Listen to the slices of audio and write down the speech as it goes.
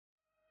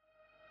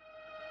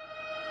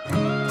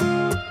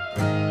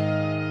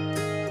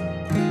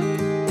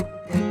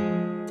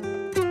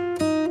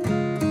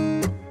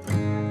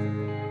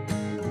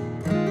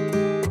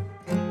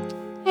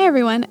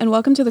everyone, and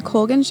welcome to the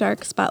Colgan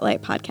Shark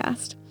Spotlight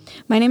podcast.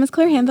 My name is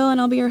Claire Hanville, and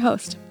I'll be your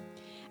host.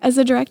 As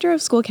the director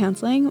of school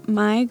counseling,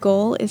 my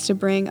goal is to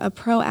bring a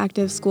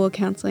proactive school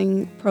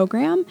counseling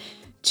program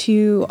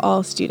to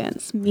all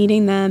students,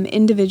 meeting them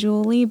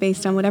individually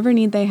based on whatever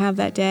need they have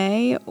that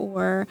day,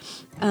 or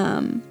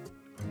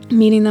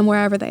meeting them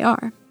wherever they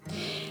are.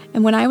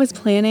 And when I was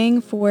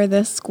planning for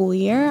this school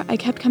year, I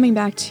kept coming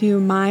back to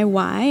my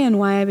why and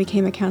why I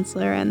became a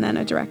counselor and then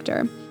a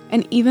director.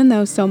 And even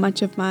though so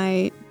much of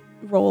my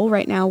role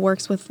right now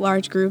works with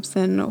large groups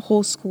and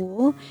whole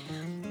school,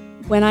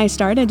 when I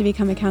started to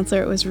become a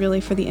counselor, it was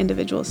really for the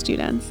individual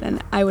students.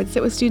 And I would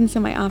sit with students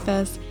in my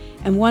office,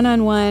 and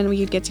one-on-one,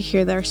 you'd get to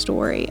hear their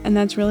story. And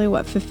that's really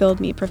what fulfilled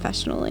me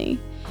professionally.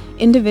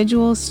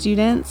 Individual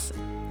students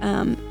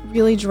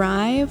really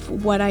drive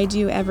what I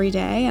do every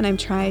day, and I'm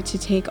trying to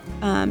take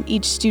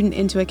each student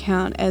into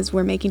account as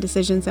we're making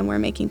decisions and we're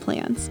making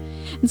plans.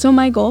 And so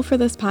my goal for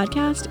this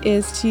podcast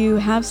is to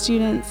have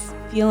students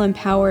feel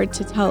empowered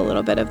to tell a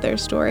little bit of their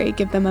story,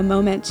 give them a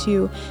moment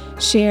to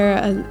share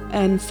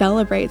and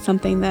celebrate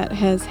something that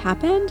has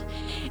happened,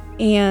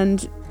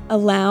 and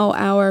allow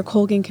our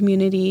Colgan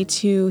community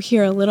to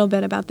hear a little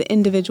bit about the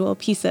individual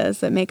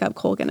pieces that make up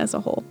Colgan as a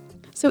whole.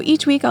 So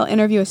each week I'll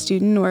interview a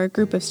student or a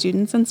group of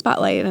students and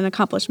spotlight an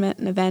accomplishment,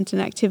 an event, an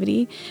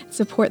activity,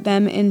 support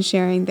them in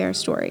sharing their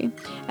story.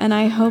 And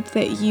I hope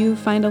that you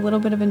find a little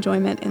bit of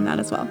enjoyment in that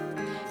as well.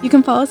 You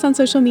can follow us on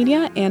social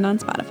media and on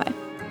Spotify.